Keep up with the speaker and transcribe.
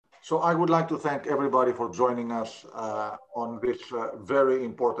So I would like to thank everybody for joining us on this very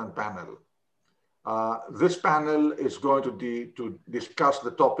important panel. This panel is going to discuss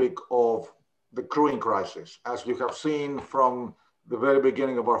the topic of the crewing crisis. As you have seen from the very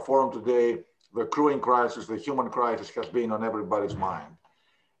beginning of our forum today, the crewing crisis, the human crisis has been on everybody's mind.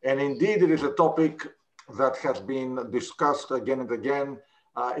 And indeed, it is a topic that has been discussed again and again.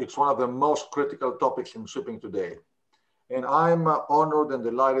 It's one of the most critical topics in shipping today. And I'm honored and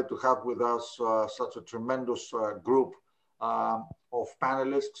delighted to have with us such a tremendous group of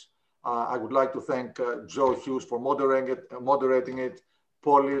panelists. I would like to thank Joe Hughes for moderating it,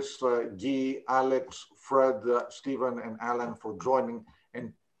 Polis, Guy, Alex, Fred, Stephen, and Alan for joining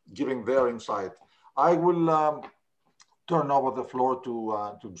and giving their insight. I will turn over the floor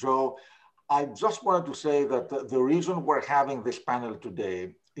to Joe. I just wanted to say that the reason we're having this panel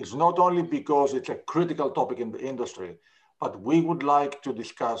today is not only because it's a critical topic in the industry, but we would like to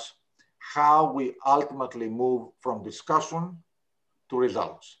discuss how we ultimately move from discussion to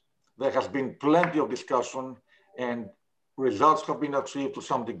results. There has been plenty of discussion and results have been achieved to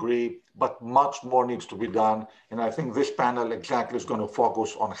some degree, but much more needs to be done. And I think this panel exactly is going to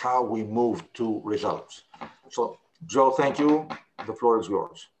focus on how we move to results. So Joe, thank you. The floor is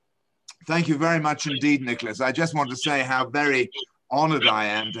yours. Thank you very much indeed, Nicholas. I just want to say how very honored I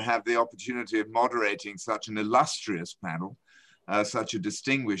am to have the opportunity of moderating such an illustrious panel, such a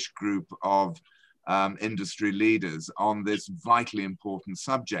distinguished group of industry leaders on this vitally important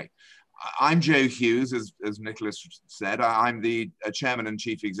subject. I'm Joe Hughes, as Nicholas said. I'm the chairman and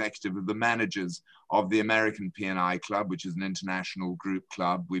chief executive of the managers of the American P&I Club, which is an international group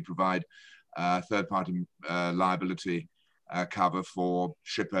club. We provide third-party liability cover for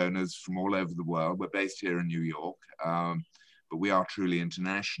ship owners from all over the world. We're based here in New York, but we are truly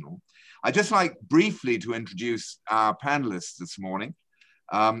international. I'd just like briefly to introduce our panelists this morning.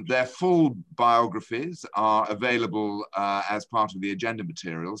 Their full biographies are available as part of the agenda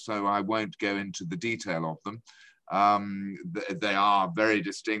material, so I won't go into the detail of them. They are very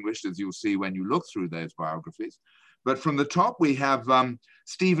distinguished, as you'll see when you look through those biographies. But from the top, we have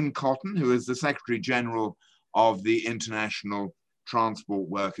Stephen Cotton, who is the Secretary General of the International Transport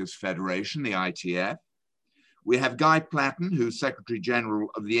Workers Federation, the ITF. We have Guy Platten, who's Secretary General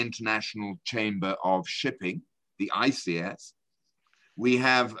of the International Chamber of Shipping, the ICS. We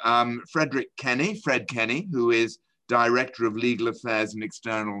have Frederick Kenny, Fred Kenny, who is Director of Legal Affairs and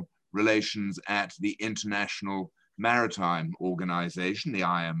External Relations at the International Maritime Organization, the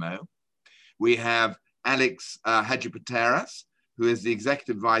IMO. We have Alex Hadjipateras, who is the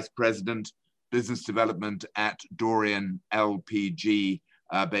Executive Vice President, Business Development at Dorian LPG,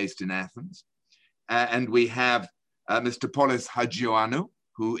 based in Athens. And we have Mr. Polis Hagioannou,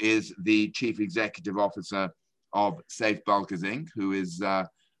 who is the Chief Executive Officer of Safe Bulkers Inc., who is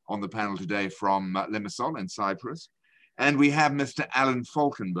on the panel today from Limassol in Cyprus. And we have Mr. Alan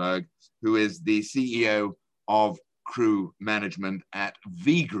Falkenberg, who is the CEO of Crew Management at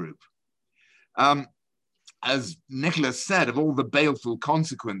V Group. As Nicholas said, of all the baleful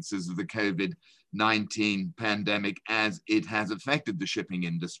consequences of the COVID-19 pandemic as it has affected the shipping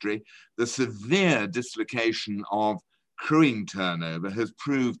industry, the severe dislocation of crewing turnover has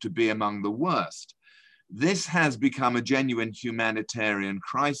proved to be among the worst. This has become a genuine humanitarian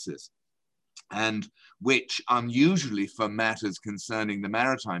crisis, and which, unusually for matters concerning the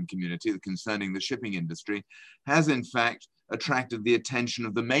maritime community, concerning the shipping industry, has in fact attracted the attention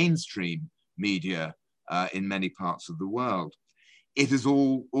of the mainstream media in many parts of the world. It has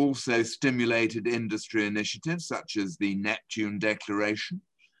also stimulated industry initiatives such as the Neptune Declaration,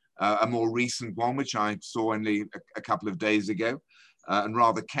 a more recent one, which I saw only a couple of days ago, and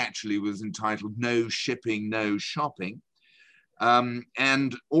rather catchily was entitled No Shipping, No Shopping.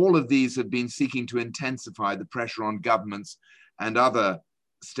 And all of these have been seeking to intensify the pressure on governments and other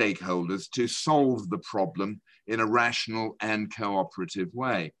stakeholders to solve the problem in a rational and cooperative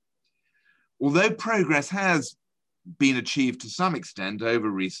way. Although progress has been achieved to some extent over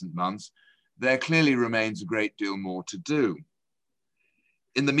recent months, there clearly remains a great deal more to do.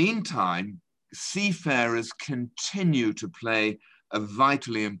 In the meantime, seafarers continue to play a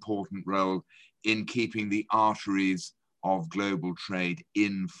vitally important role in keeping the arteries of global trade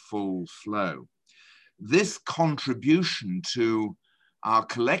in full flow. This contribution to our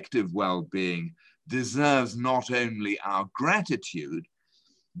collective well-being deserves not only our gratitude,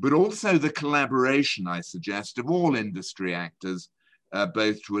 but also the collaboration, I suggest, of all industry actors,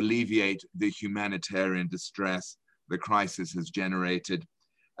 both to alleviate the humanitarian distress the crisis has generated,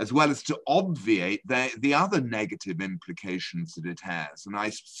 as well as to obviate the other negative implications that it has. And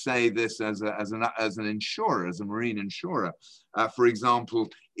I say this as an insurer, as a marine insurer, for example,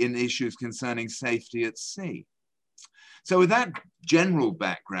 in issues concerning safety at sea. So with that general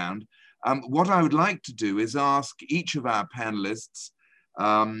background, what I would like to do is ask each of our panelists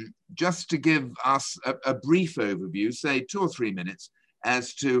just to give us a brief overview, say 2 or 3 minutes,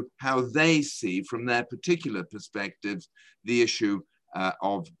 as to how they see from their particular perspectives the issue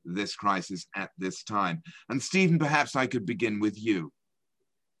of this crisis at this time. And Stephen, perhaps I could begin with you.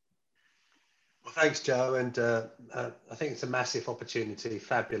 Well, thanks, Joe. And I think it's a massive opportunity,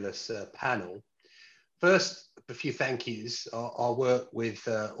 fabulous panel. First, a few thank yous. Our work with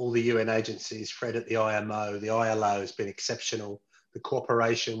all the UN agencies, Fred at the IMO, the ILO has been exceptional. The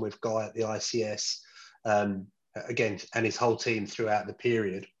cooperation with Guy at the ICS, again, and his whole team throughout the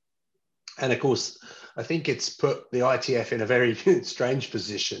period. And of course, I think it's put the ITF in a very strange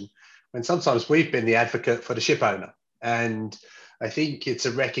position when sometimes we've been the advocate for the ship owner. And I think it's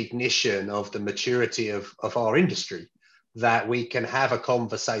a recognition of the maturity of our industry that we can have a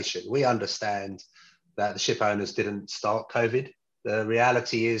conversation. We understand that the ship owners didn't start COVID. The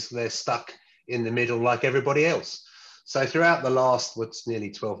reality is they're stuck in the middle like everybody else. So throughout the last, what's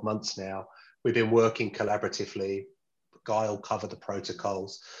nearly 12 months now, we've been working collaboratively. Guy will cover the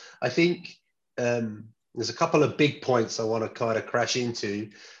protocols. I think there's a couple of big points I want to kind of crash into.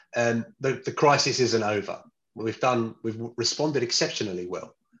 The crisis isn't over. We've responded exceptionally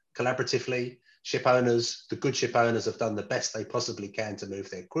well. Collaboratively, ship owners, the good ship owners have done the best they possibly can to move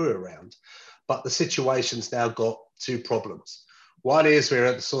their crew around. But the situation's now got 2 problems. One is we're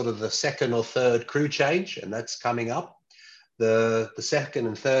at sort of the 2nd or 3rd crew change, and that's coming up. The 2nd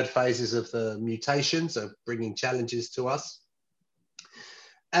and 3rd phases of the mutations are bringing challenges to us.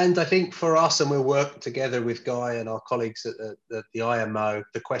 And I think for us, and we'll work together with Guy and our colleagues at the IMO,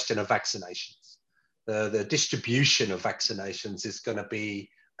 the question of vaccinations. The distribution of vaccinations is going to be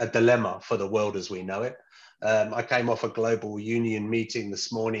a dilemma for the world as we know it. I came off a global union meeting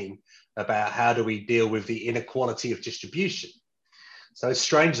this morning about how do we deal with the inequality of distribution. So it's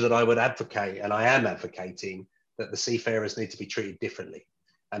strange that I would advocate, and I am advocating, that the seafarers need to be treated differently.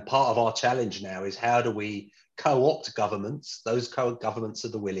 And part of our challenge now is how do we co-opt governments, those governments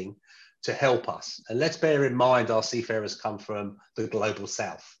that are willing to help us. And let's bear in mind our seafarers come from the global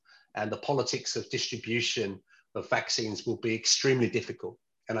south, and the politics of distribution of vaccines will be extremely difficult.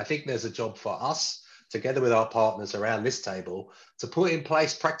 And I think there's a job for us, together with our partners around this table, to put in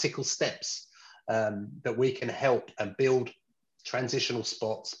place practical steps that we can help and build transitional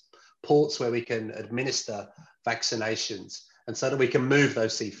spots, ports where we can administer vaccinations, and so that we can move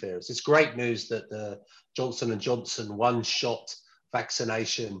those seafarers. It's great news that the Johnson & Johnson one-shot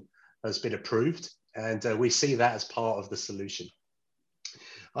vaccination has been approved, and we see that as part of the solution.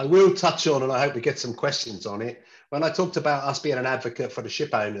 I will touch on, and I hope we get some questions on it, when I talked about us being an advocate for the ship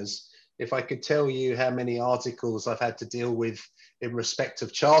owners, if I could tell you how many articles I've had to deal with in respect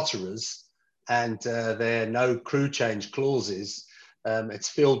of charterers and their no crew change clauses, it's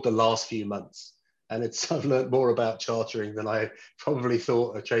filled the last few months. And I've learned more about chartering than I probably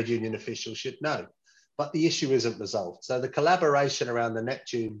thought a trade union official should know. But the issue isn't resolved. So the collaboration around the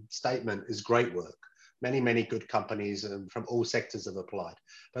Neptune statement is great work. Many, many good companies from all sectors have applied.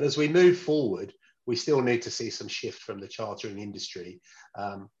 But as we move forward, we still need to see some shift from the chartering industry.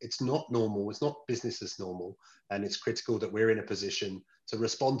 It's not normal, it's not business as normal, and it's critical that we're in a position to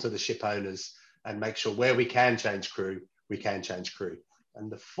respond to the ship owners and make sure where we can change crew, we can change crew. And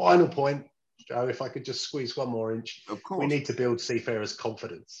the final point, Joe, if I could just squeeze one more inch, of course, we need to build seafarers'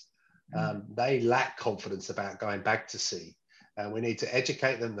 confidence. They lack confidence about going back to sea. And we need to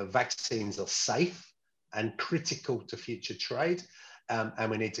educate them that vaccines are safe and critical to future trade. And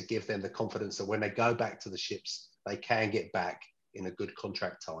we need to give them the confidence that when they go back to the ships, they can get back in a good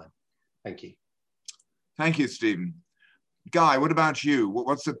contract time. Thank you. Thank you, Stephen. Guy, what about you?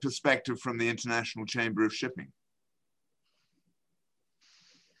 What's the perspective from the International Chamber of Shipping?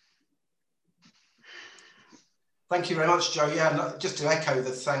 Thank you very much, Joe. Yeah, just to echo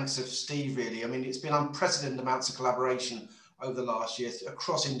the thanks of Steve, really. I mean, it's been unprecedented amounts of collaboration over the last year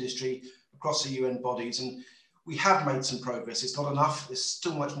across industry, across the UN bodies, and we have made some progress. It's not enough. There's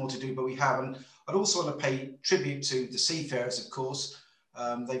still much more to do, but we have. And I'd also want to pay tribute to the seafarers, of course.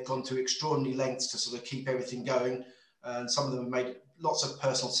 They've gone to extraordinary lengths to sort of keep everything going. And some of them have made lots of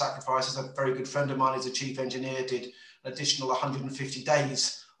personal sacrifices. A very good friend of mine is a chief engineer, did an additional 150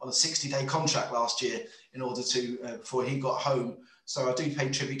 days on a 60-day contract last year in order to, before he got home. So I do pay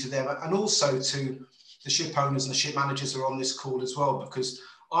tribute to them, and also to the ship owners and the ship managers who are on this call as well, because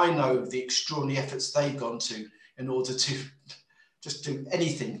I know the extraordinary efforts they've gone to in order to just do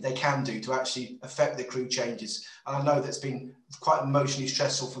anything they can do to actually affect the crew changes. And I know that's been quite emotionally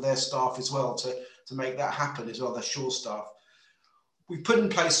stressful for their staff as well to make that happen as well, their shore staff. We've put in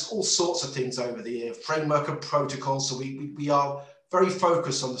place all sorts of things over the year, framework of protocols. So we are very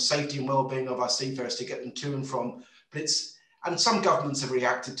focused on the safety and well-being of our seafarers to get them to and from. And some governments have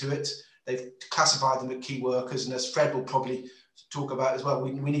reacted to it. They've classified them as key workers. And as Fred will probably talk about as well,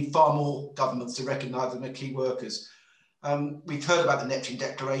 we need far more governments to recognise them as key workers. We've heard about the Neptune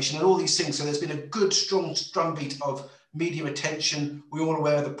Declaration and all these things. So there's been a good, strong drumbeat of media attention. We're all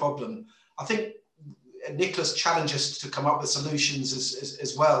aware of the problem. I think Nicholas challenged us to come up with solutions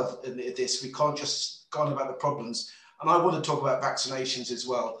as well in this. We can't just go on about the problems. And I want to talk about vaccinations as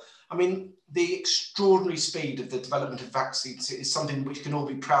well. I mean, the extraordinary speed of the development of vaccines is something which we can all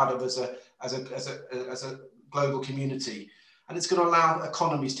be proud of as a global community. And it's going to allow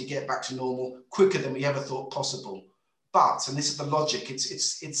economies to get back to normal quicker than we ever thought possible. But, and this is the logic,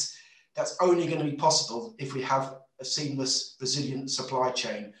 that's only going to be possible if we have a seamless, resilient supply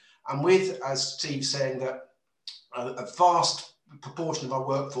chain. And with, as Steve's saying, that a vast proportion of our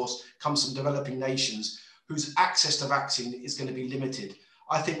workforce comes from developing nations whose access to vaccine is going to be limited,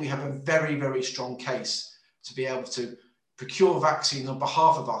 I think we have a very, very strong case to be able to procure vaccine on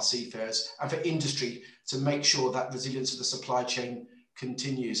behalf of our seafarers and for industry to make sure that resilience of the supply chain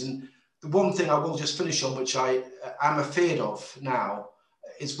continues. And the one thing I will just finish on, which I am afraid of now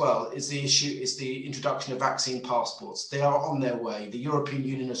as well, is the introduction of vaccine passports. They are on their way. The European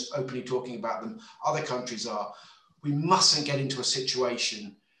Union is openly talking about them. Other countries are. We mustn't get into a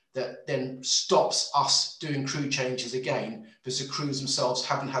situation that then stops us doing crew changes again because the crews themselves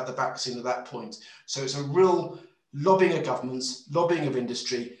haven't had the vaccine at that point. So it's a real lobbying of governments, lobbying of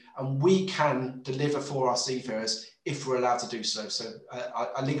industry, and we can deliver for our seafarers if we're allowed to do so. So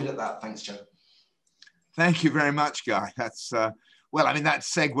I leave it at that. Thanks, Joe. Thank you very much, Guy. That's well, I mean, that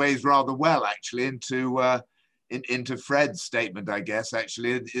segues rather well, actually, into Fred's statement, I guess.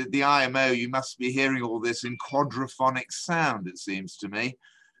 Actually, the IMO, you must be hearing all this in quadraphonic sound, it seems to me.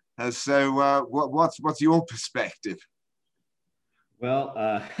 So what's your perspective? Well,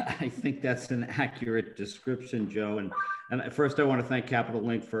 I think that's an accurate description, Joe. And first, I want to thank Capital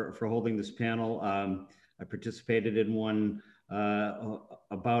Link for holding this panel. I participated in one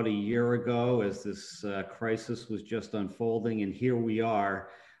about a year ago as this crisis was just unfolding, and here we are.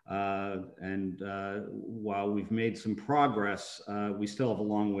 While we've made some progress, we still have a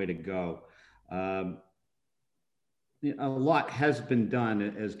long way to go. A lot has been done,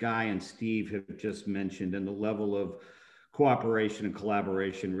 as Guy and Steve have just mentioned, and the level of cooperation and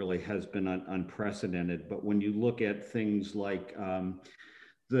collaboration really has been unprecedented. But when you look at things like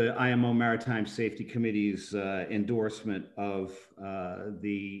the IMO Maritime Safety Committee's endorsement of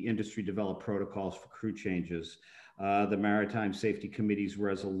the industry developed protocols for crew changes, the Maritime Safety Committee's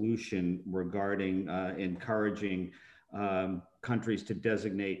resolution regarding encouraging countries to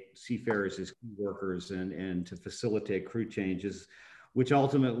designate seafarers as key workers and to facilitate crew changes, which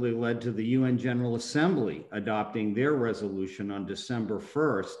ultimately led to the UN General Assembly adopting their resolution on December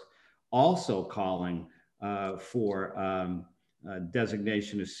 1st, also calling for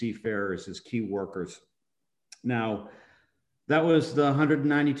designation of seafarers as key workers. Now, that was the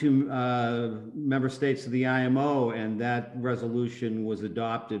 192 member states of the IMO, and that resolution was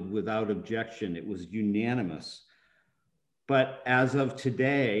adopted without objection. It was unanimous. But as of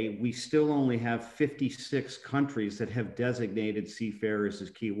today, we still only have 56 countries that have designated seafarers as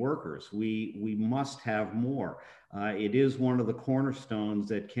key workers. We must have more. It is one of the cornerstones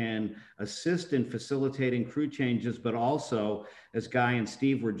that can assist in facilitating crew changes, but also, as Guy and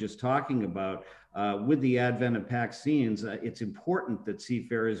Steve were just talking about, with the advent of vaccines, it's important that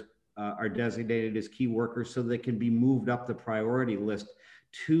seafarers are designated as key workers so they can be moved up the priority list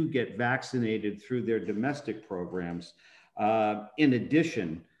to get vaccinated through their domestic programs. In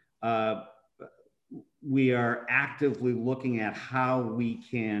addition, we are actively looking at how we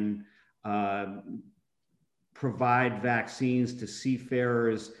can provide vaccines to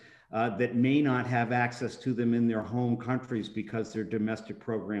seafarers that may not have access to them in their home countries because their domestic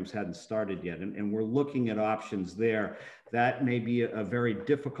programs hadn't started yet. And we're looking at options there. That may be a very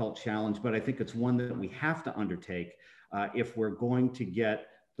difficult challenge, but I think it's one that we have to undertake if we're going to get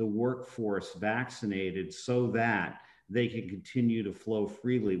the workforce vaccinated so that they can continue to flow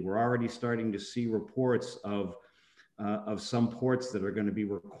freely. We're already starting to see reports of some ports that are going to be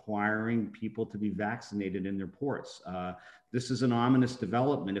requiring people to be vaccinated in their ports. This is an ominous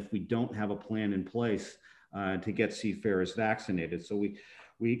development if we don't have a plan in place to get seafarers vaccinated. So we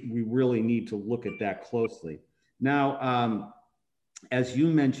really need to look at that closely. Now, as you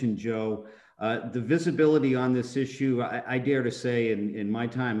mentioned, Joe, The visibility on this issue, I dare to say, in my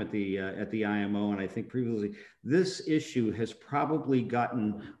time at the IMO, and I think previously, this issue has probably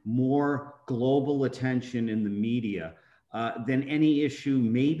gotten more global attention in the media than any issue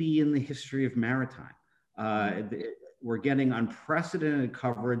maybe in the history of maritime. We're getting unprecedented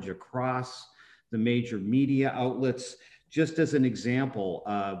coverage across the major media outlets. Just as an example,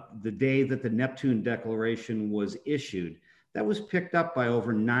 the day that the Neptune Declaration was issued, that was picked up by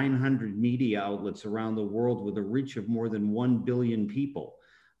over 900 media outlets around the world with a reach of more than 1 billion people.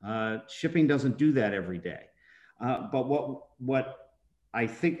 Shipping doesn't do that every day. But what I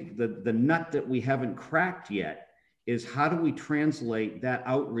think the nut that we haven't cracked yet is how do we translate that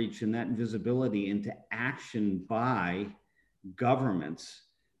outreach and that visibility into action by governments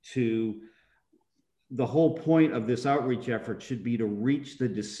to the whole point of this outreach effort should be to reach the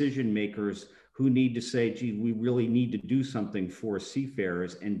decision makers who need to say, gee, we really need to do something for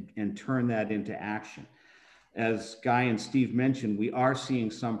seafarers and turn that into action. As Guy and Steve mentioned, we are seeing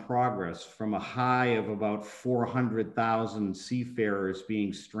some progress from a high of about 400,000 seafarers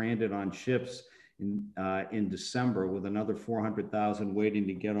being stranded on ships in December, with another 400,000 waiting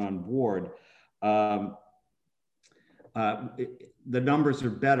to get on board. The numbers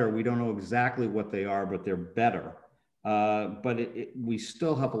are better. We don't know exactly what they are, but they're better. But we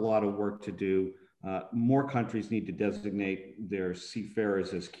still have a lot of work to do. More countries need to designate their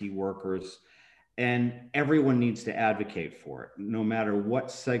seafarers as key workers, and everyone needs to advocate for it, no matter what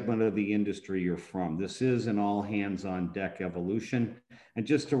segment of the industry you're from. This is an all hands on deck evolution. And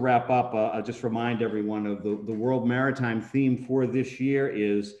just to wrap up, I'll just remind everyone of the World Maritime theme for this year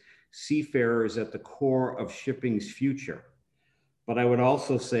is seafarers at the core of shipping's future. But I would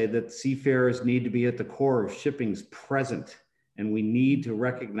also say that seafarers need to be at the core of shipping's present, and we need to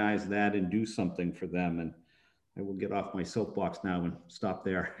recognize that and do something for them. And I will get off my soapbox now and stop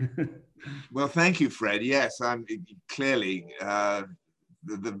there. Well, thank you, Fred. Yes, clearly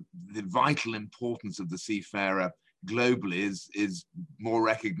the vital importance of the seafarer globally is more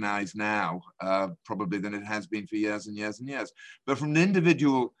recognized now, probably than it has been for years and years and years. But from an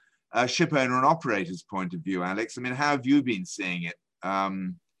individual ship owner and operator's point of view, Alex, I mean, how have you been seeing it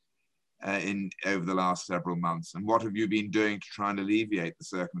over the last several months? And what have you been doing to try and alleviate the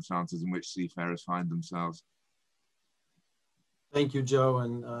circumstances in which seafarers find themselves? Thank you, Joe,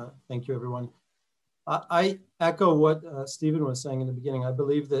 and thank you, everyone. I echo what Stephen was saying in the beginning. I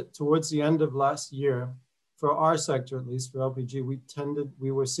believe that towards the end of last year, for our sector, at least for LPG,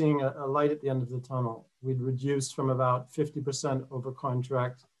 we were seeing a light at the end of the tunnel. We'd reduced from about 50% over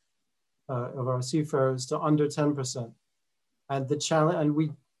contract of our seafarers to under 10%. And the challenge, and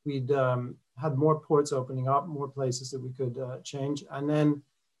we'd had more ports opening up, more places that we could change. And then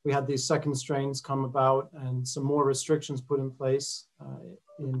we had these second strains come about and some more restrictions put in place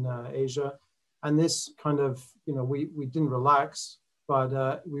in Asia. And this kind of, we didn't relax,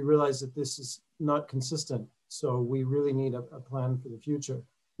 but we realized that this is not consistent. So we really need a plan for the future.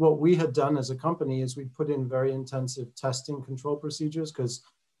 What we had done as a company is we put in very intensive testing control procedures, because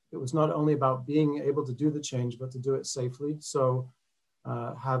it was not only about being able to do the change, but to do it safely. So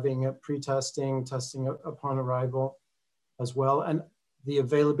having a pre-testing, testing upon arrival as well. And the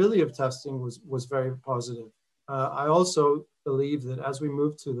availability of testing was very positive. I also believe that as we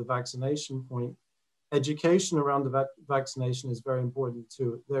move to the vaccination point, education around the vaccination is very important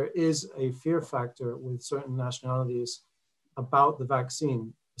too. There is a fear factor with certain nationalities about the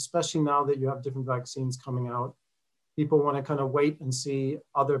vaccine, especially now that you have different vaccines coming out. People want to kind of wait and see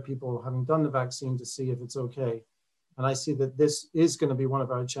other people having done the vaccine to see if it's okay. And I see that this is going to be one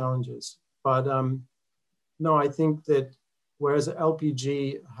of our challenges. But no, I think that whereas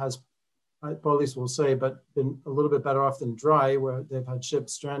LPG has, police will say, but been a little bit better off than dry, where they've had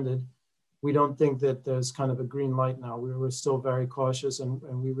ships stranded, we don't think that there's kind of a green light now. We're still very cautious, and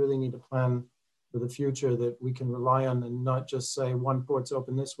we really need a plan for the future that we can rely on, and not just say one port's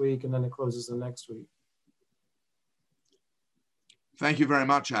open this week and then it closes the next week. Thank you very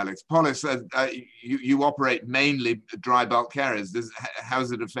much, Alex. Polis, you operate mainly dry bulk carriers. How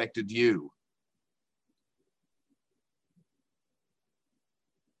has it affected you?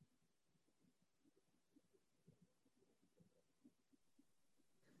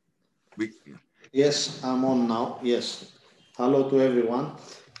 Yes, I'm on now. Yes. Hello to everyone.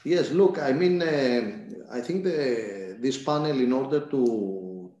 Yes, look, I mean, I think this panel, in order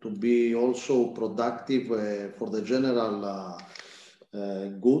to be also productive for the general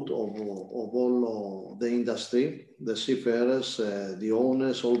good of all the industry, the seafarers, the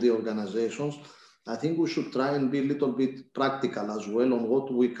owners, all the organizations, I think we should try and be a little bit practical as well on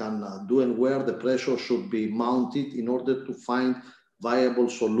what we can do and where the pressure should be mounted in order to find viable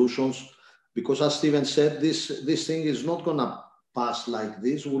solutions because as Steven said, this thing is not going to pass like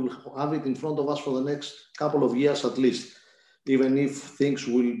this. We'll have it in front of us for the next couple of years at least, even if things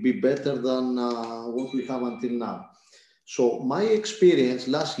will be better than what we have until now. So my experience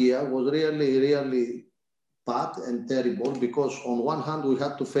last year was really, really bad and terrible, because on one hand, we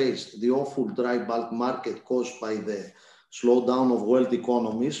had to face the awful dry bulk market caused by the slowdown of world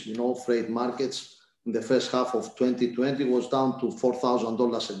economies. You know, freight markets in the first half of 2020 was down to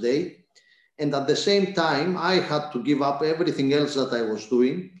 $4,000 a day. And at the same time, I had to give up everything else that I was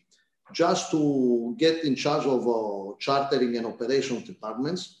doing just to get in charge of chartering and operations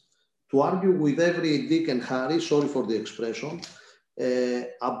departments, to argue with every Dick and Harry, sorry for the expression,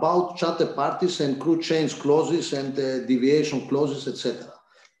 about charter parties and crew change clauses and deviation clauses, etc.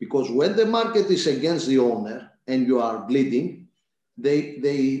 Because when the market is against the owner and you are bleeding,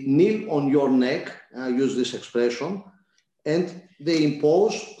 they kneel on your neck, I use this expression, and they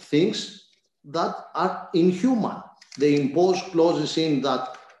impose things that are inhuman. They impose clauses in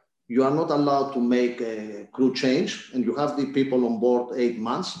that you are not allowed to make a crew change, and you have the people on board 8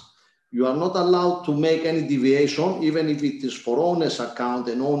 months. You are not allowed to make any deviation, even if it is for owner's account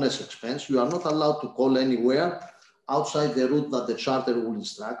and owner's expense. You are not allowed to call anywhere outside the route that the charter will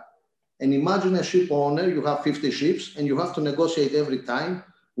instruct. And imagine a ship owner, you have 50 ships, and you have to negotiate every time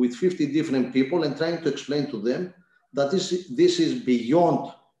with 50 different people and trying to explain to them that this is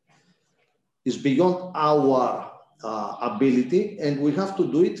beyond our ability, and we have to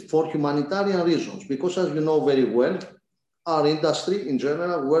do it for humanitarian reasons, because as you know very well, our industry in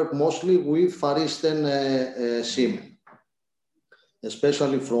general work mostly with Far Eastern seamen,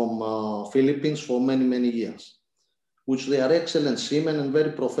 especially from Philippines for many, many years, which they are excellent seamen and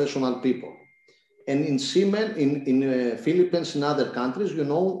very professional people. And in seamen, in Philippines and other countries, you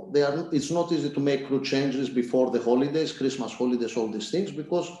know, it's not easy to make crew changes before the holidays, Christmas holidays, all these things,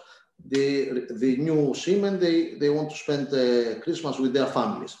 because the new seamen, they want to spend Christmas with their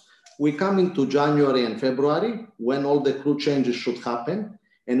families. We come into January and February when all the crew changes should happen.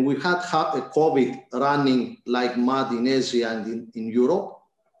 And we had a COVID running like mad in Asia and in Europe.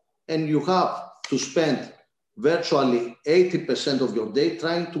 And you have to spend virtually 80% of your day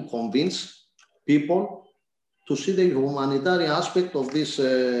trying to convince people to see the humanitarian aspect of this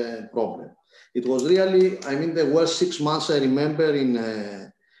problem. It was really, I mean, there were 6 months I remember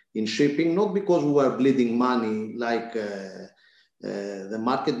in shipping, not because we were bleeding money like the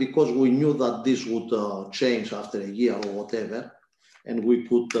market, because we knew that this would change after a year or whatever, and we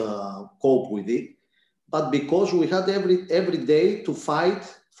could cope with it, but because we had every day to fight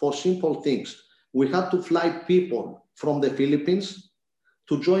for simple things. We had to fly people from the Philippines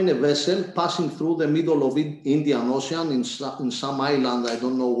to join a vessel passing through the middle of Indian Ocean in some island, I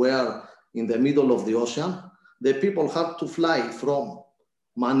don't know where, in the middle of the ocean. The people had to fly from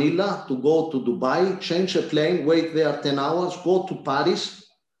Manila to go to Dubai, change a plane, wait there 10 hours, go to Paris,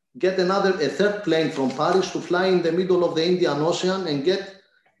 get a third plane from Paris to fly in the middle of the Indian Ocean and get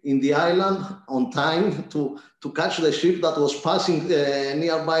in the island on time to catch the ship that was passing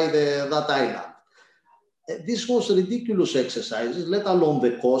nearby that island. This was ridiculous exercises, let alone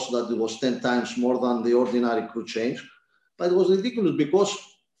the cost that it was 10 times more than the ordinary crew change. But it was ridiculous because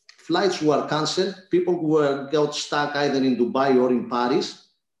flights were canceled, people got stuck either in Dubai or in Paris.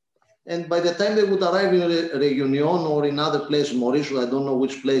 And by the time they would arrive in Réunion or in other places, Mauritius, I don't know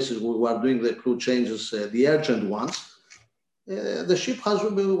which places we were doing the crew changes, the urgent ones, the ship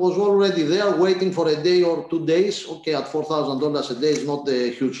was already there waiting for a day or 2 days. Okay, at $4,000 a day is not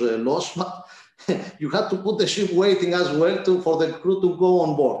a huge loss, but you had to put the ship waiting as well for the crew to go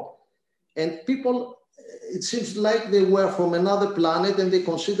on board. And people, it seems like they were from another planet and they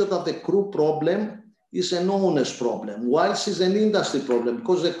considered that the crew problem is an owner's problem, whilst it's an industry problem,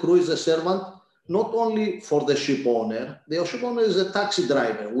 because the crew is a servant not only for the ship owner. The ship owner is a taxi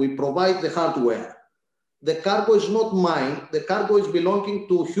driver. We provide the hardware. The cargo is not mine. The cargo is belonging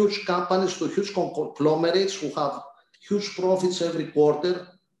to huge companies, to huge conglomerates who have huge profits every quarter,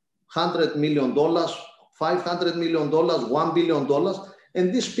 $100 million, $500 million, $1 billion.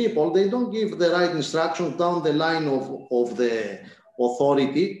 And these people, they don't give the right instructions down the line of the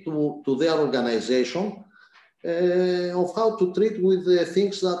authority to their organization of how to treat with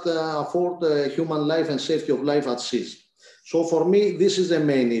things that afford human life and safety of life at sea. So for me, this is the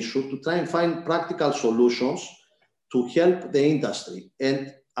main issue, to try and find practical solutions to help the industry.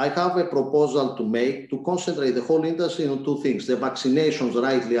 And I have a proposal to make to concentrate the whole industry on 2 things. The vaccinations,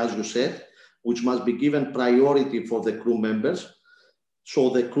 rightly, as you said, which must be given priority for the crew members, so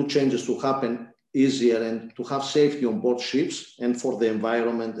the crew changes to happen easier and to have safety on board ships and for the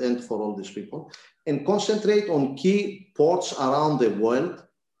environment and for all these people, and concentrate on key ports around the world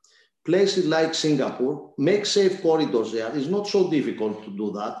places like Singapore, make safe corridors there. It's not so difficult to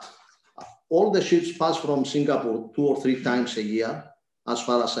do that. All the ships pass from Singapore 2 or 3 times a year, as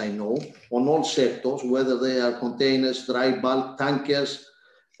far as I know, on all sectors, whether they are containers, dry bulk, tankers,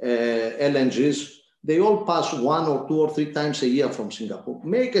 LNGs. They all pass 1 or 2 or 3 times a year from Singapore.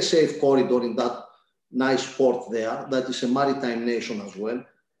 Make a safe corridor in that nice port there, that is a maritime nation as well.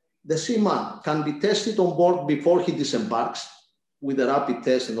 The seaman can be tested on board before he disembarks with a rapid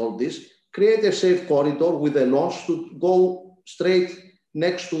test and all this. Create a safe corridor with a launch to go straight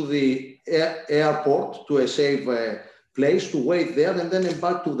next to the airport to a safe place to wait there and then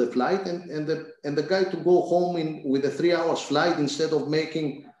embark to the flight and the guy to go home with a 3 hours flight instead of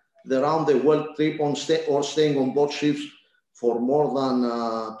making the round the world trip or staying on board ships for more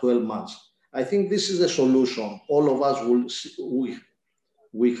than 12 months. I think this is the solution. All of us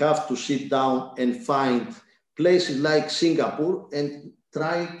we have to sit down and find places like Singapore and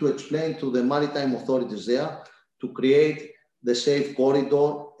try to explain to the maritime authorities there to create the safe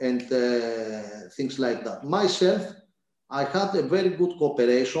corridor and things like that. Myself, I had a very good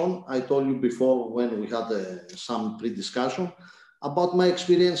cooperation. I told you before when we had some pre-discussion about my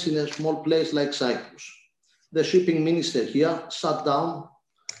experience in a small place like Cyprus. The shipping minister here sat down.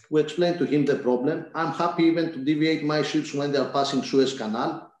 We explained to him the problem. I'm happy even to deviate my ships when they are passing Suez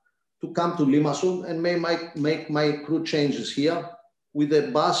Canal to come to Limassol and make my crew changes here. With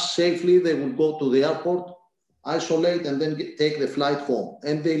a bus safely, they will go to the airport, isolate, and then take the flight home.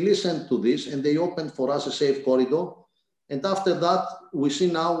 And they listened to this and they opened for us a safe corridor. And after that, we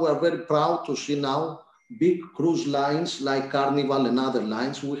see now, we're very proud to see now big cruise lines like Carnival and other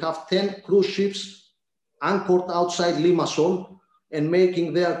lines. We have 10 cruise ships anchored outside Limassol and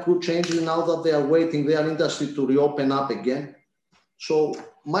making their crew changes now that they are waiting their industry to reopen up again. So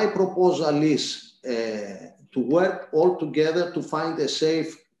my proposal is to work all together to find a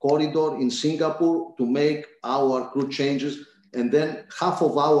safe corridor in Singapore to make our crew changes, and then half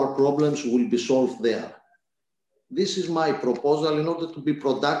of our problems will be solved there. This is my proposal in order to be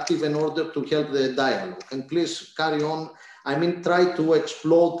productive, in order to help the dialogue. And please carry on. I mean, try to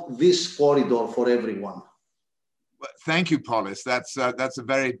explode this corridor for everyone. Thank you, Polys. That's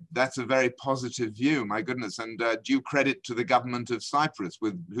a very positive view. My goodness, and due credit to the government of Cyprus,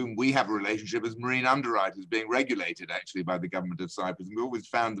 with whom we have a relationship as marine underwriters, being regulated actually by the government of Cyprus, and we always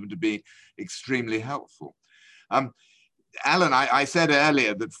found them to be extremely helpful. Alan, I said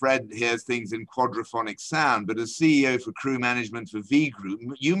earlier that Fred hears things in quadraphonic sound, but as CEO for crew management for V Group,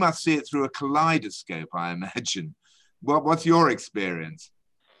 you must see it through a kaleidoscope, I imagine. What's your experience?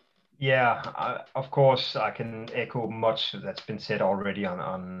 Yeah, of course, I can echo much that's been said already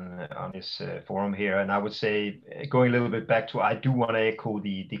on this forum here. And I would say, going a little bit back to, I do want to echo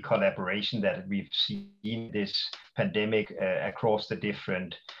the collaboration that we've seen this pandemic across the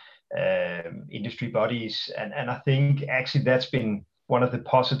different industry bodies. And I think actually that's been one of the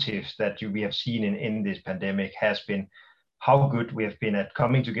positives that we have seen in this pandemic, has been how good we have been at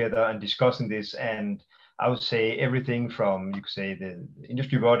coming together and discussing this. And I would say everything from, you could say, the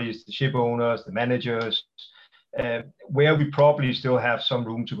industry bodies, the ship owners, the managers. Where we probably still have some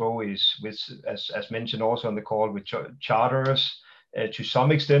room to go is with, as mentioned also on the call, with charters to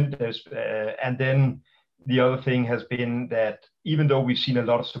some extent. And then the other thing has been that even though we've seen a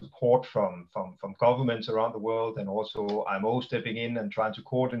lot of support from governments around the world, and also IMO stepping in and trying to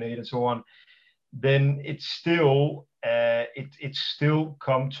coordinate and so on, then it's still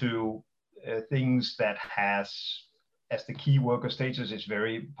come to things that has, as the key worker status is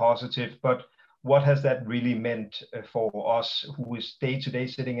very positive, but what has that really meant for us who is day-to-day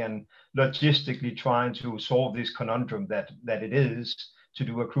sitting and logistically trying to solve this conundrum that it is to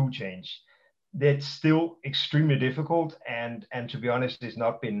do a crew change? That's still extremely difficult, and to be honest, it's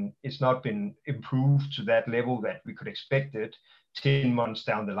not been improved to that level that we could expect it 10 months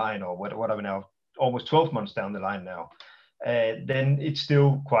down the line, or what are we now, almost 12 months down the line now. Then it's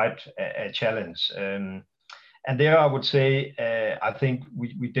still quite a challenge. And there I would say, I think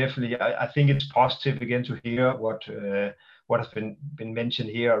we definitely, I think it's positive again to hear what has been mentioned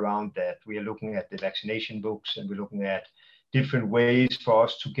here around that we are looking at the vaccination books, and we're looking at different ways for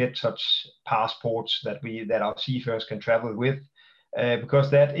us to get such passports that our seafarers can travel with, because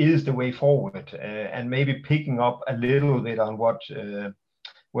that is the way forward. And maybe picking up a little bit on what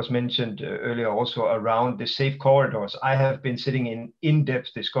was mentioned earlier also around the safe corridors. I have been sitting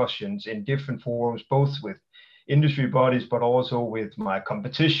in-depth discussions in different forums, both with industry bodies, but also with my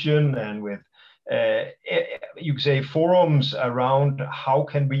competition and with, you could say, forums around how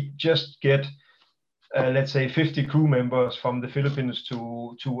can we just get let's say 50 crew members from the Philippines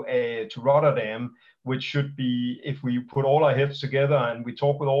to Rotterdam, which should be, if we put all our heads together and we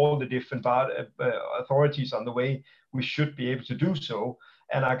talk with all the different authorities on the way, we should be able to do so.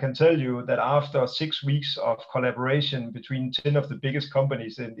 And I can tell you that after 6 weeks of collaboration between 10 of the biggest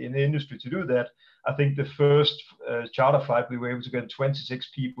companies in the industry to do that, I think the first charter flight, we were able to get 26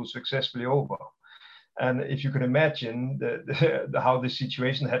 people successfully over. And if you can imagine how the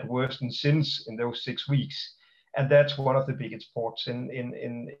situation had worsened since in those 6 weeks, and that's one of the biggest ports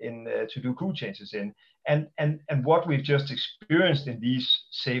to do crew changes in. And what we've just experienced in these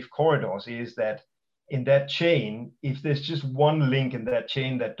safe corridors is that in that chain, if there's just one link in that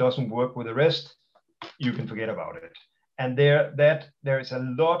chain that doesn't work with the rest, you can forget about it. And there is a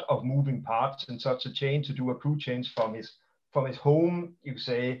lot of moving parts in such a chain to do a crew change from his home, you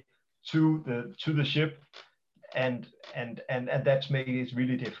say, to the ship, and that's making it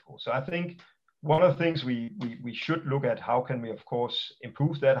really difficult. So I think one of the things we should look at, how can we of course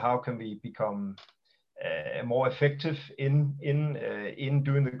improve that? How can we become more effective in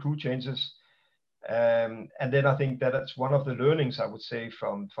doing the crew changes? And then I think that's one of the learnings I would say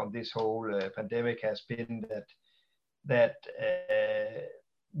from this whole pandemic has been that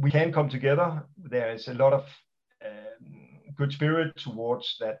we can come together. There is a lot of good spirit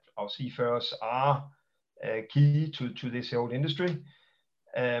towards that. Our seafarers are key to this whole industry,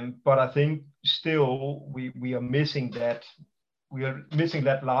 but I think still we are missing that. We are missing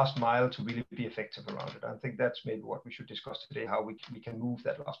that last mile to really be effective around it. I think that's maybe what we should discuss today, how we can move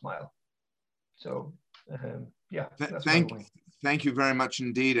that last mile. So yeah, thank you very much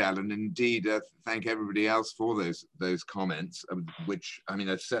indeed, Alan. Indeed, thank everybody else for those comments, which I mean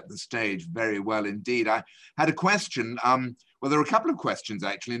have set the stage very well indeed. I had a question. Well, there are a couple of questions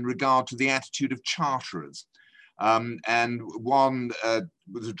actually in regard to the attitude of charterers, and one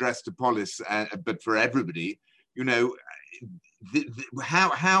was addressed to Polis, but for everybody, you know,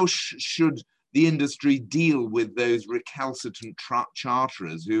 how should the industry deal with those recalcitrant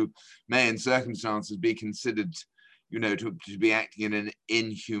charterers who may in circumstances be considered, you know, to be acting in an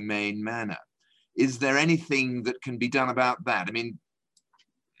inhumane manner? Is there anything that can be done about that? I mean,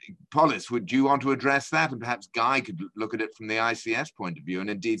 Polis, would you want to address that? And perhaps Guy could look at it from the ICS point of view, and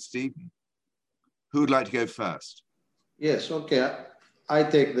indeed Stephen. Who would like to go first? Yes, okay. I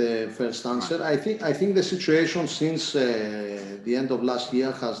take the first answer. Right. I think the situation since the end of last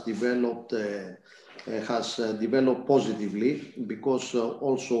year has developed positively, because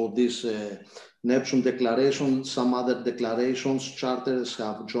also this Neptune declaration, some other declarations, charters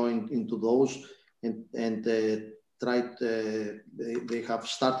have joined into those, and they have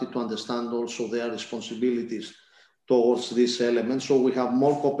started to understand also their responsibilities towards this element. So we have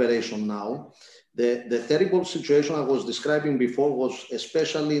more cooperation now. The terrible situation I was describing before was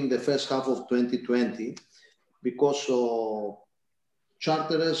especially in the first half of 2020, because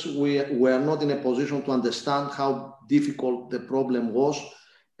charterers were not in a position to understand how difficult the problem was,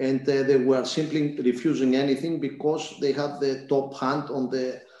 and they were simply refusing anything because they had the top hand on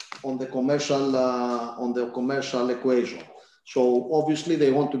the commercial equation. So obviously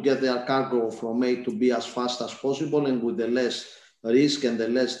they want to get their cargo from A to B as fast as possible and with the less risk and the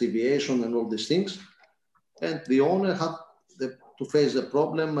less deviation and all these things. And the owner had to face the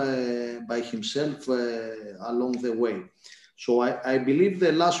problem by himself along the way. So I believe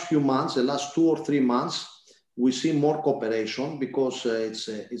the last few months, the last 2 or 3 months, we see more cooperation, because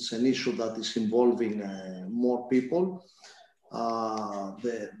it's an issue that is involving more people.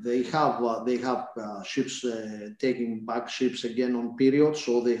 They have ships taking back ships again on period,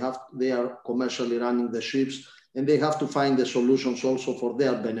 so they are commercially running the ships, and they have to find the solutions also for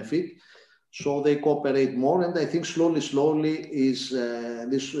their benefit. So they cooperate more, and I think slowly is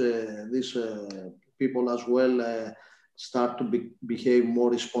these people as well start to behave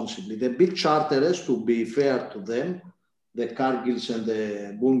more responsibly. The big charterers, to be fair to them, the Cargills and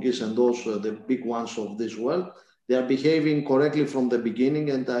the Bungees and those the big ones of this world, they are behaving correctly from the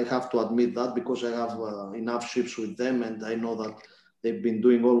beginning, and I have to admit that, because I have enough ships with them, and I know that they've been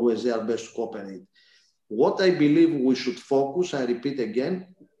doing always their best to cooperate. What I believe we should focus, I repeat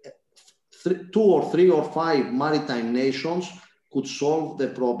again, 2 or 3 or 5 maritime nations could solve the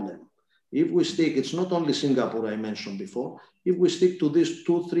problem. If we stick, it's not only Singapore I mentioned before, if we stick to these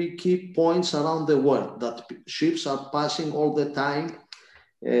 2, 3 key points around the world that ships are passing all the time,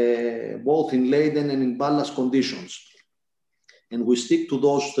 both in laden and in ballast conditions, and we stick to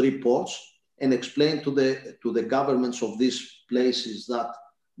those 3 ports and explain to the governments of these places that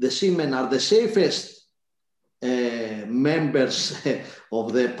the seamen are the safest members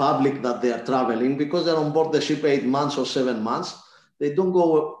of the public that they are traveling, because they're on board the ship 8 months or 7 months. They don't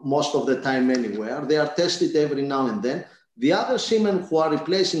go most of the time anywhere. They are tested every now and then. The other seamen who are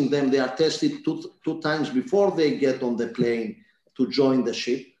replacing them, they are tested two times before they get on the plane to join the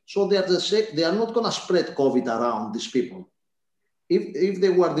ship. So they are not going to spread COVID around these people. If they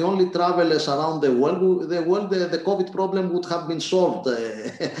were the only travelers around the world, the COVID problem would have been solved,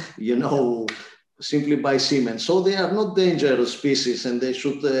 you know, simply by seamen. So they are not dangerous species, and they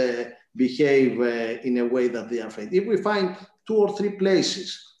should behave in a way that they are afraid. If we find 2 or 3 places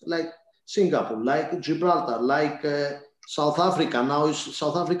like Singapore, like Gibraltar, like South Africa,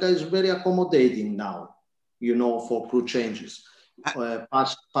 South Africa is very accommodating now, you know, for crew changes,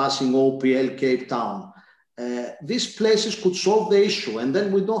 passing OPL Cape Town. These places could solve the issue, and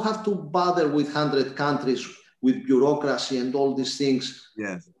then we don't have to bother with 100 countries with bureaucracy and all these things.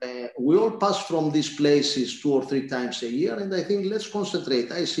 Yes. We all pass from these places 2 or 3 times a year, and I think let's concentrate.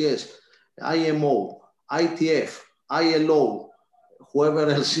 ICS, IMO, ITF, ILO, whoever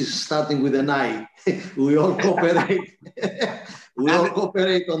else is starting with an I, we all cooperate. We all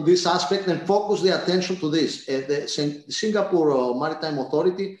cooperate on this aspect and focus the attention to this. The Singapore Maritime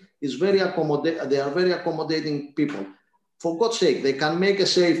Authority is very accommodating. They are very accommodating people. For God's sake, they can make a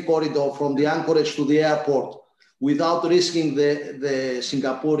safe corridor from the anchorage to the airport without risking the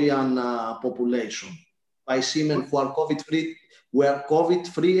Singaporean population by seamen who are COVID-free. We are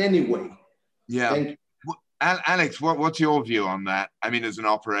COVID-free anyway. Yeah. Thank you. Alex, what's your view on that? I mean, as an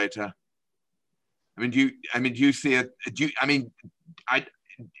operator, I mean, do you see it?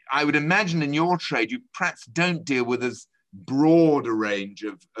 I would imagine in your trade, you perhaps don't deal with as broad a range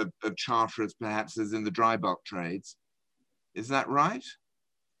of charterers perhaps as in the dry bulk trades. Is that right?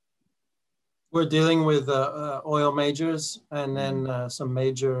 We're dealing with oil majors and then some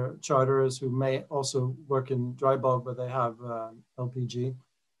major charterers who may also work in dry bulk, but they have LPG.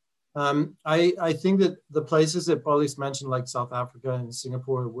 I think that the places that Paulius mentioned, like South Africa and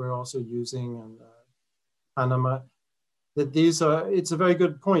Singapore, we're also using, and Panama, that it's a very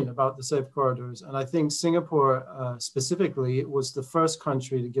good point about the safe corridors. And I think Singapore specifically was the first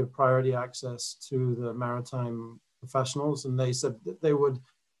country to give priority access to the maritime professionals. And they said that they would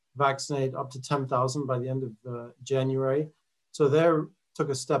vaccinate up to 10,000 by the end of January. So they took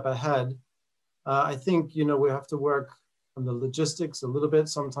a step ahead. I think, you know, we have to work on the logistics a little bit,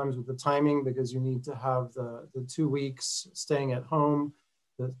 sometimes with the timing, because you need to have the 2 weeks staying at home,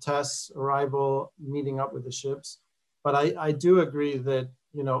 the tests, arrival, meeting up with the ships. But I do agree that,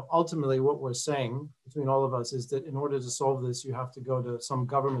 you know, ultimately what we're saying between all of us is that in order to solve this, you have to go to some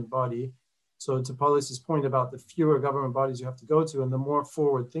government body. So to Paulius's point about the fewer government bodies you have to go to and the more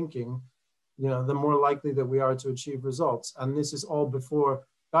forward thinking, you know, the more likely that we are to achieve results. And this is all before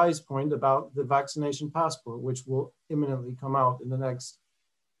Guy's point about the vaccination passport, which will imminently come out in the next,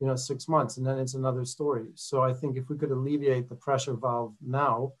 you know, 6 months, and then it's another story. So I think if we could alleviate the pressure valve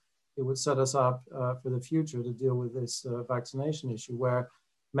now, it would set us up for the future to deal with this vaccination issue, where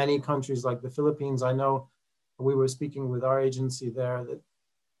many countries like the Philippines, I know we were speaking with our agency there that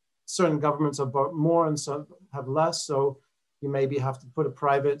certain governments have bought more and some have less. So you maybe have to put a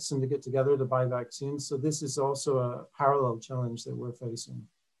private syndicate together to buy vaccines. So this is also a parallel challenge that we're facing.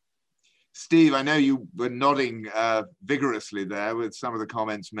 Steve, I know you were nodding vigorously there with some of the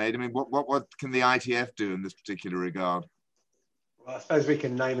comments made. I mean, what can the ITF do in this particular regard? Well, I suppose we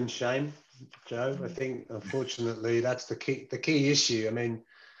can name and shame, Joe. I think, unfortunately, that's the key issue. I mean,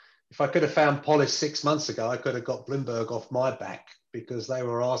 if I could have found Polis 6 months ago, I could have got Bloomberg off my back, because they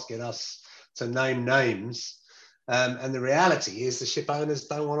were asking us to name names. And the reality is the ship owners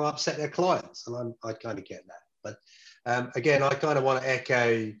don't want to upset their clients. And I kind of get that. But again, I kind of want to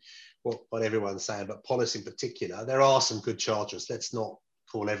echo what everyone's saying, but Polis in particular. There are some good charters. Let's not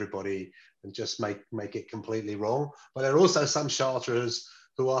call everybody and just make it completely wrong. But there are also some charterers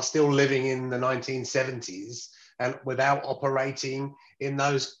who are still living in the 1970s and without operating in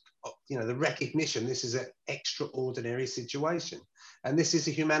those, you know, the recognition this is an extraordinary situation. And this is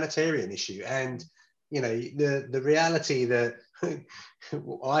a humanitarian issue. And, you know, the reality that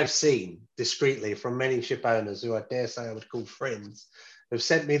I've seen discreetly from many ship owners who I dare say I would call friends, have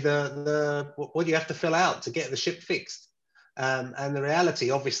sent me what you have to fill out to get the ship fixed. And the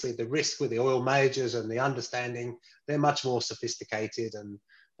reality, obviously, the risk with the oil majors and the understanding, they're much more sophisticated and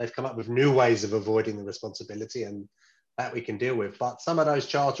they've come up with new ways of avoiding the responsibility, and that we can deal with. But some of those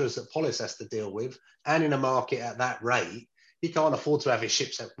charterers that Polis has to deal with, and in a market at that rate, he can't afford to have his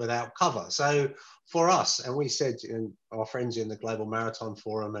ships without cover. So for us, and we said, and our friends in the Global Maritime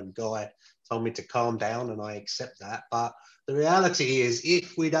Forum and Guy told me to calm down, and I accept that. But the reality is,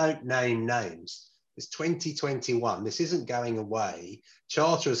 if we don't name names, it's 2021, this isn't going away.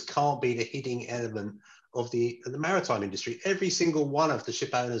 Charterers can't be the hidden element of the maritime industry. Every single one of the ship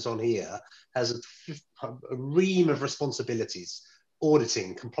owners on here has a ream of responsibilities: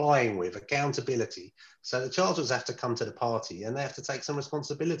 auditing, complying with, accountability. So the charterers have to come to the party and they have to take some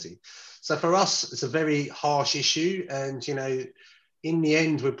responsibility. So for us, it's a very harsh issue. And, you know, in the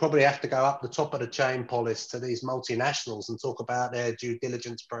end, we probably have to go up the top of the chain, Polis, to these multinationals and talk about their due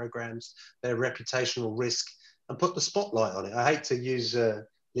diligence programs, their reputational risk, and put the spotlight on it. I hate to use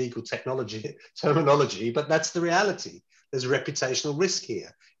legal terminology, but that's the reality. There's reputational risk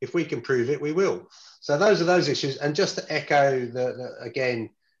here. If we can prove it, we will. So those are those issues. And just to echo again,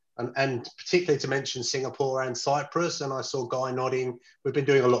 and particularly to mention Singapore and Cyprus, and I saw Guy nodding, we've been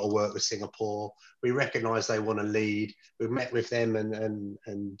doing a lot of work with Singapore. We recognise they want to lead. We've met with them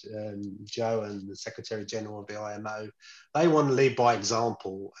and Joe and the Secretary General of the IMO. They want to lead by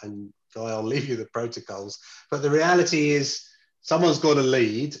example, and Guy, I'll leave you the protocols. But the reality is someone's got to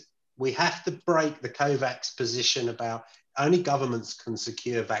lead. We have to break the COVAX position about only governments can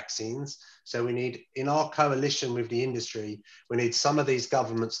secure vaccines. So we need, in our coalition with the industry, we need some of these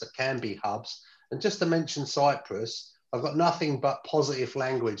governments that can be hubs. And just to mention Cyprus, I've got nothing but positive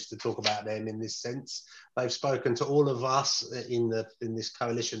language to talk about them in this sense. They've spoken to all of us in this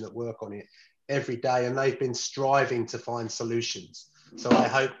coalition that work on it every day, and they've been striving to find solutions. So I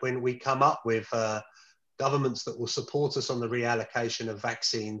hope when we come up with governments that will support us on the reallocation of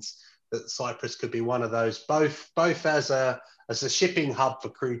vaccines, that Cyprus could be one of those, both as a shipping hub for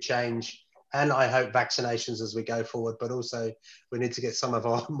crew change, and I hope vaccinations as we go forward. But also we need to get some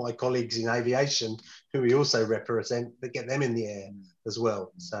of my colleagues in aviation, who we also represent, but get them in the air as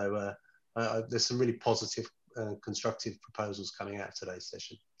well. So there's some really positive, constructive proposals coming out of today's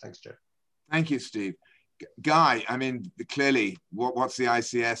session. Thanks, Joe. Thank you, Steve. Guy, I mean, clearly, what's the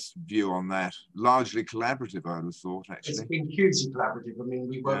ICS view on that? Largely collaborative, I would have thought, actually. It's been hugely collaborative. I mean,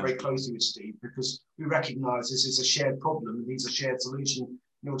 we work very closely with Steve because we recognise this is a shared problem and needs a shared solution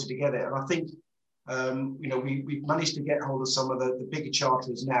in order to get it. And I think, you know, we've managed to get hold of some of the bigger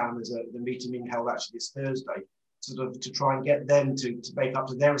charterers now, and there's the meeting being held actually this Thursday, sort of to try and get them to make up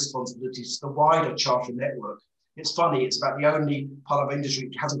to their responsibilities to the wider charter network. It's funny, it's about the only part of industry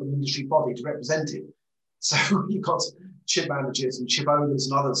that hasn't got an industry body to represent it. So you've got ship managers and ship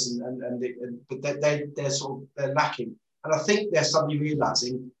owners and others, but they're lacking. And I think they're suddenly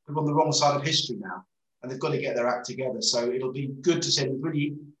realising they're on the wrong side of history now, and they've got to get their act together. So it'll be good to say,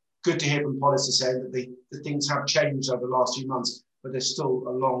 really good to hear from Polis saying that the things have changed over the last few months, but there's still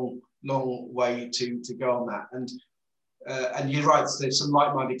a long way to go on that. And you're right, there's some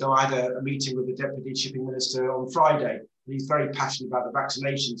like-minded guy. I had a meeting with the Deputy Shipping Minister on Friday, and he's very passionate about the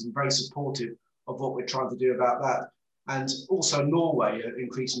vaccinations and very supportive of what we're trying to do about that. And also Norway are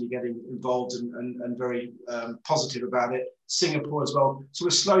increasingly getting involved and very positive about it. Singapore as well. So we're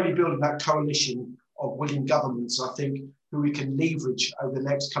slowly building that coalition of willing governments, I think, who we can leverage over the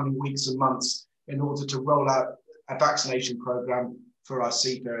next coming weeks and months in order to roll out a vaccination program for our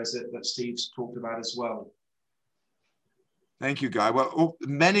seafarers that Steve's talked about as well. Thank you, Guy. Well,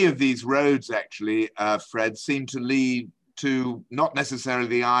 many of these roads actually, Fred, seem to lead to not necessarily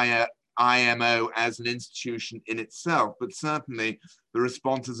the IMO as an institution in itself, but certainly the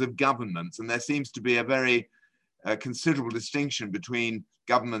responses of governments. And there seems to be a very considerable distinction between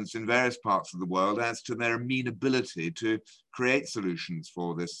governments in various parts of the world as to their amenability to create solutions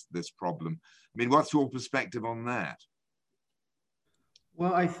for this problem. I mean, what's your perspective on that?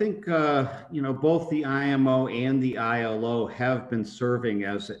 Well, I think, you know, both the IMO and the ILO have been serving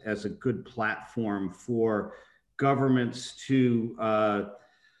as a good platform for governments to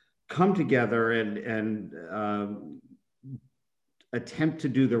come together and attempt to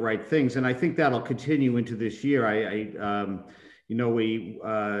do the right things. And I think that'll continue into this year. You know,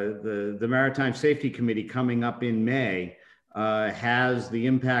 the Maritime Safety Committee coming up in May has the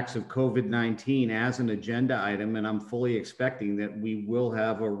impacts of COVID-19 as an agenda item, and I'm fully expecting that we will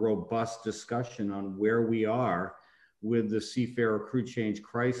have a robust discussion on where we are with the seafarer crew change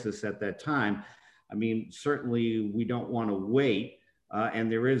crisis at that time. I mean, certainly we don't want to wait,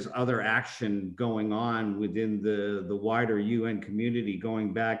 and there is other action going on within the wider UN community,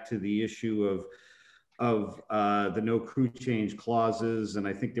 going back to the issue of the no crew change clauses. And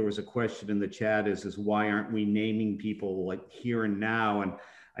I think there was a question in the chat is why aren't we naming people like here and now? And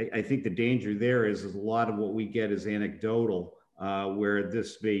I think the danger there is a lot of what we get is anecdotal, where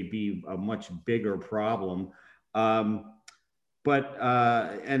this may be a much bigger problem. But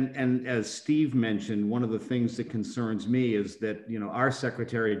as Steve mentioned, one of the things that concerns me is that, you know, our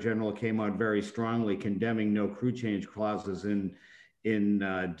Secretary General came out very strongly condemning no crew change clauses in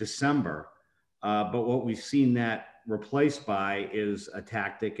December. But what we've seen that replaced by is a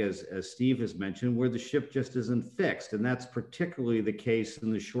tactic, as Steve has mentioned, where the ship just isn't fixed. And that's particularly the case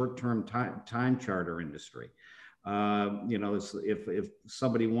in the short-term time charter industry. You know, if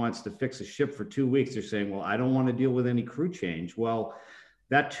somebody wants to fix a ship for 2 weeks, they're saying, well, I don't want to deal with any crew change. Well,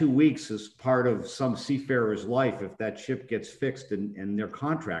 that 2 weeks is part of some seafarer's life if that ship gets fixed and their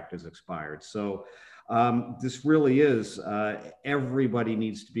contract is expired. So this really is, everybody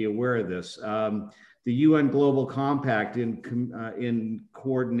needs to be aware of this. The UN Global Compact, in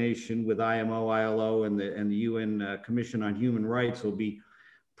coordination with IMO, ILO, and the UN Commission on Human Rights, will be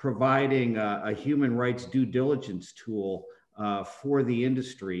providing a human rights due diligence tool for the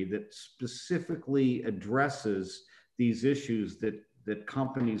industry that specifically addresses these issues that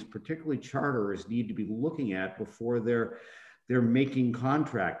companies, particularly charterers, need to be looking at before they're making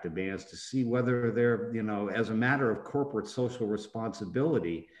contract demands, to see whether they're, you know, as a matter of corporate social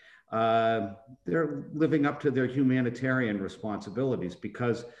responsibility, they're living up to their humanitarian responsibilities.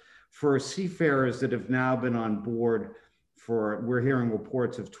 Because for seafarers that have now been on board for, we're hearing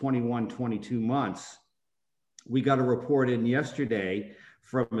reports of 21, 22 months. We got a report in yesterday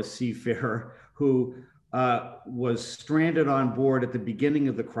from a seafarer who was stranded on board at the beginning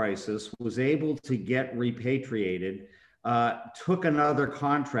of the crisis, was able to get repatriated, took another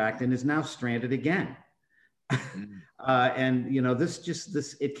contract, and is now stranded again. And you know,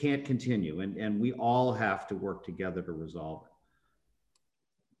 this it can't continue, and we all have to work together to resolve it.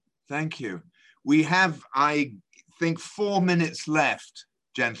 Thank you. We have, I think, 4 minutes left,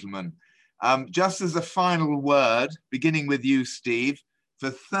 gentlemen. Just as a final word, beginning with you, Steve,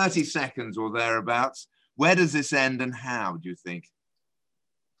 for 30 seconds or thereabouts, where does this end and how, do you think?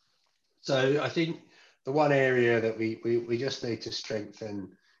 So I think the one area that we just need to strengthen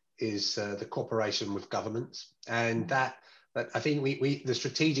is the cooperation with governments, and that I think the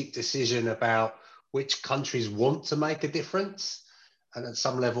strategic decision about which countries want to make a difference, and at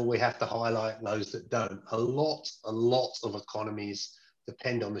some level we have to highlight those that don't. A lot of economies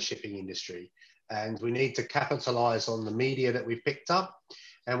depend on the shipping industry, and we need to capitalize on the media that we've picked up,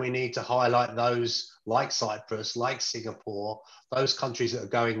 and we need to highlight those like Cyprus, like Singapore, those countries that are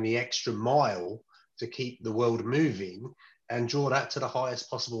going the extra mile to keep the world moving, and draw that to the highest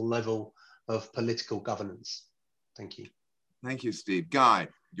possible level of political governance. Thank you. Thank you, Steve. Guy,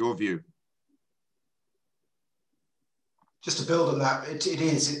 your view. Just to build on that, to me,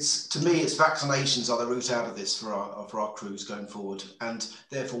 it's vaccinations are the route out of this for our crews going forward. And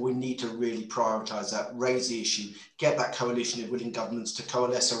therefore we need to really prioritize that, raise the issue, get that coalition of willing governments to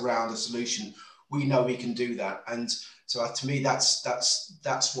coalesce around a solution. We know we can do that. And so to me,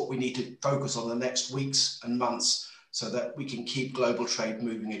 that's what we need to focus on the next weeks and months, so that we can keep global trade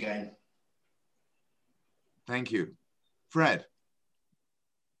moving again. Thank you. Fred.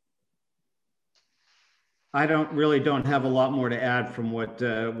 I don't have a lot more to add from what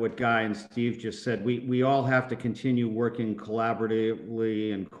Guy and Steve just said. We all have to continue working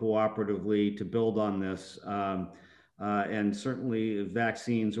collaboratively and cooperatively to build on this. And certainly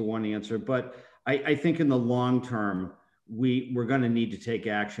vaccines are one answer, but I think in the long term, we're going to need to take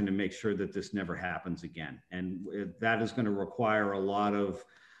action to make sure that this never happens again. And that is going to require a lot of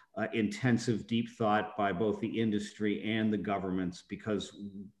intensive, deep thought by both the industry and the governments, because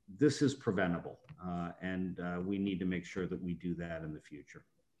this is preventable. And we need to make sure that we do that in the future.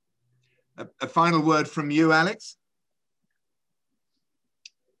 A final word from you, Alex?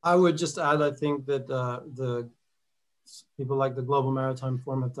 I would just add, I think that the people like the Global Maritime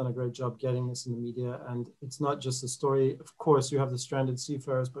Forum have done a great job getting this in the media. And it's not just a story. Of course, you have the stranded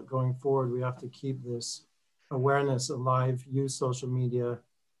seafarers, but going forward, we have to keep this awareness alive, use social media.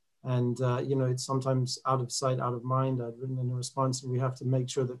 And, you know, it's sometimes out of sight, out of mind. I've written in a response, and we have to make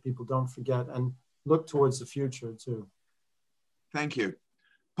sure that people don't forget and look towards the future too. Thank you.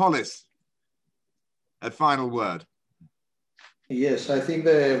 Polis, a final word. Yes, I think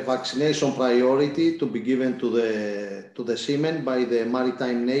the vaccination priority to be given to the seamen by the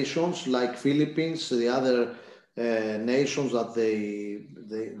maritime nations like Philippines, the other nations that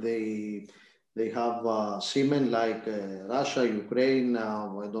they have seamen like Russia, Ukraine,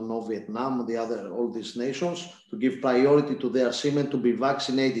 I don't know, Vietnam, all these nations, to give priority to their seamen to be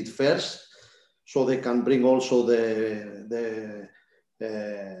vaccinated first, so they can bring also their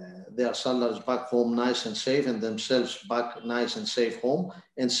salaries back home nice and safe, and themselves back nice and safe home,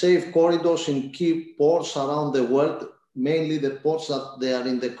 and safe corridors in key ports around the world, mainly the ports that they are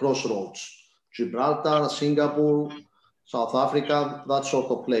in the crossroads, Gibraltar, Singapore, South Africa, that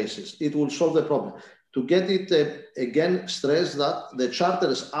sort of places. It will solve the problem. To get it, again, stress that the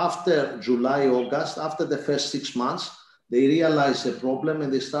charters after July, August, after the first 6 months, they realize the problem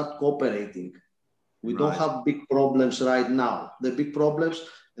and they start cooperating. We don't have big problems right now. The big problems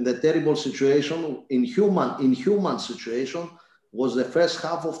and the terrible situation in human situation was the first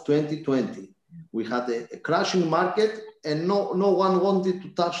half of 2020. We had a crashing market and no one wanted to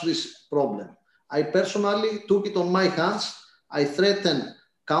touch this problem. I personally took it on my hands. I threatened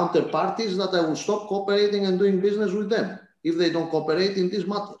counterparties that I will stop cooperating and doing business with them if they don't cooperate in this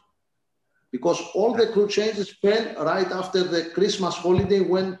matter. Because all the crew changes fell right after the Christmas holiday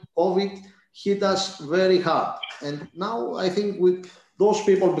when COVID hit us very hard. And now I think with those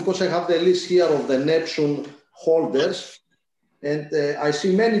people, because I have the list here of the Neptune holders, and I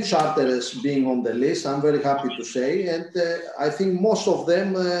see many charterers being on the list, I'm very happy to say. And I think most of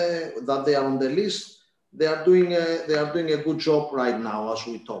them that they are on the list, they are doing a good job right now as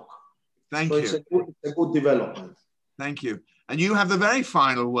we talk. Thank you. It's a good development. Thank you. And you have the very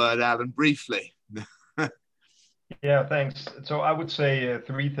final word, Alan, briefly. Yeah, thanks. So I would say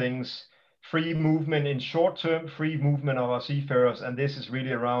three things. Free movement in short term, free movement of our seafarers, and this is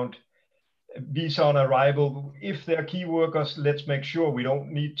really around visa on arrival. If they're key workers, let's make sure we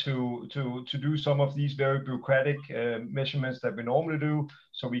don't need to do some of these very bureaucratic measurements that we normally do,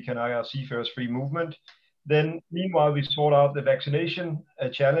 so we can have our seafarers free movement. Then meanwhile, we sort out the vaccination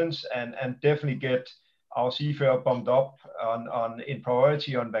challenge and definitely get our seafarer bumped up in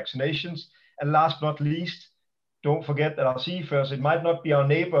priority on vaccinations. And last but not least, don't forget that our seafarers, it might not be our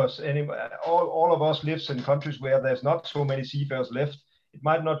neighbors anymore. All of us lives in countries where there's not so many seafarers left. It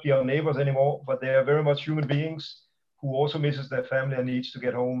might not be our neighbors anymore, but they are very much human beings who also misses their family and needs to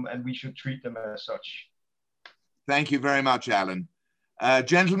get home, and we should treat them as such. Thank you very much, Alan.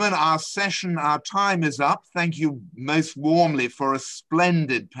 Gentlemen, our time is up. Thank you most warmly for a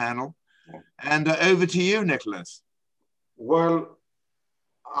splendid panel. And over to you, Nicholas. Well,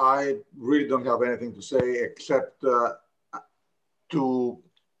 I really don't have anything to say except to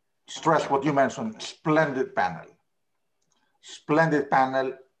stress what you mentioned, splendid panel. Splendid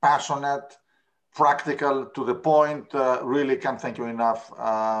panel, passionate, practical, to the point. Really can't thank you enough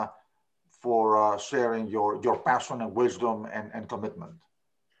for sharing your passion and wisdom and commitment.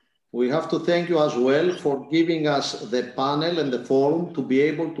 We have to thank you as well for giving us the panel and the forum to be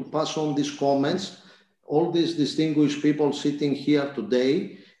able to pass on these comments, all these distinguished people sitting here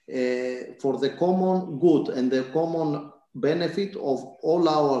today, for the common good and the common benefit of all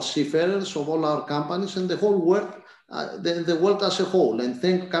our seafarers, of all our companies and the whole world, the world as a whole. And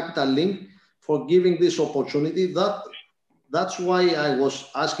thank Capital Link for giving this opportunity. That's why I was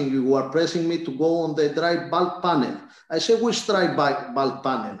asking you are pressing me to go on the dry bulk panel. I said, which dry bulk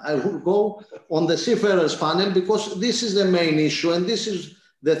panel? I will go on the seafarers panel because this is the main issue and this is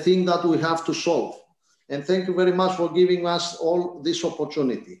the thing that we have to solve. And thank you very much for giving us all this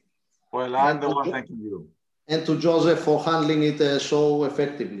opportunity. Well, I'm the one thanking you. And to Joseph for handling it so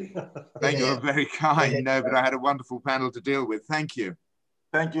effectively. Thank you. You're very kind. No, but I had a wonderful panel to deal with. Thank you.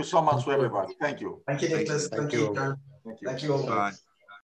 Thank you so much to everybody. Thank you. Thank you, Nicholas. Thank you. Thank you. Thank you all. Bye.